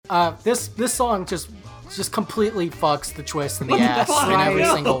This song just completely fucks the twist in the What the ass fuck? in every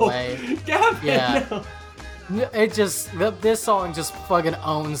No. single way. Gavin, Yeah. no. This song just fucking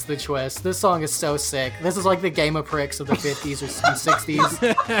owns the twist. This song is so sick. This is like the Game of Pricks of the 50s or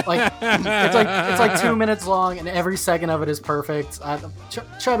 60s. Like it's like 2 minutes long, and every second of it is perfect.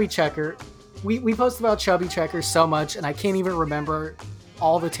 Chubby Checker. We posted about Chubby Checker so much, and I can't even remember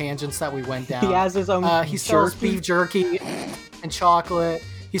all the tangents that we went down. He has his own He sells jerky. beef jerky and chocolate.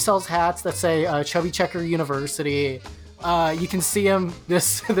 He sells hats that say Chubby Checker University. You can see him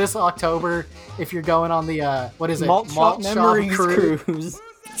this October if you're going on the what is it? Malt Shop Memories Cruise. Cruise.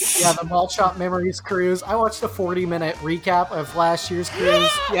 Yeah, the Malt Shop Memories Cruise. I watched a 40-minute recap of last year's cruise.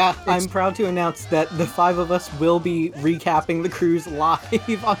 Yeah, I'm proud to announce that the 5 of us will be recapping the cruise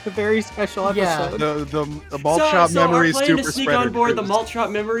live on a very special Yeah. episode. The Malt Shop Memories our plan Super to sneak Spreader on board the Cruise. Malt Shop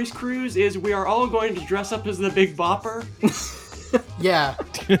Memories cruise is we are all going to dress up as the Big Bopper. Yeah,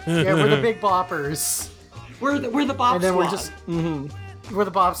 we're the Big Boppers, We're the Bop and then Squad. we're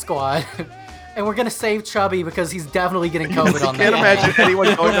the Bop Squad, and we're gonna save Chubby because he's definitely getting COVID on Can't that. imagine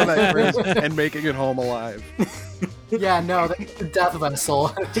anyone going on that cruise and making it home alive. Yeah, no, the death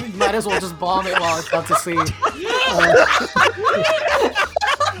vessel. You might as well just bomb it while it's out to sea.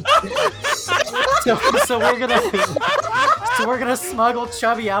 So we're gonna smuggle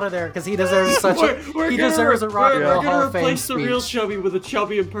Chubby out of there because he deserves he deserves a Rock and We're Roll Hall gonna of Fame replace the real speech. Chubby with a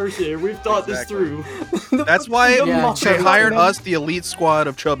Chubby impersonator. We've thought this Exactly. through. That's why Yeah, they Chubby- hired us, the elite squad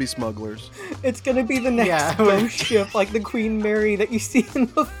of chubby smugglers. It's gonna be the next Yeah. ghost ship, like the Queen Mary that you see in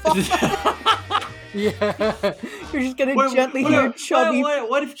the fall. Yeah. You're just gonna gently hear Chubby.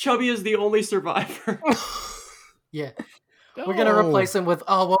 What if Chubby is the only survivor? Yeah. We're gonna replace him with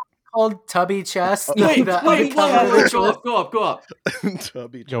what was it called Tubby Chest. Wait, The wait, undercover go ritual. up, go up, go up.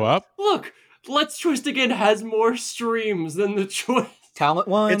 Chubby. Go up. Look, Let's Twist Again has more streams than the Twist. Talent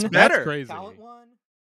one. It's better. That's crazy. Talent one.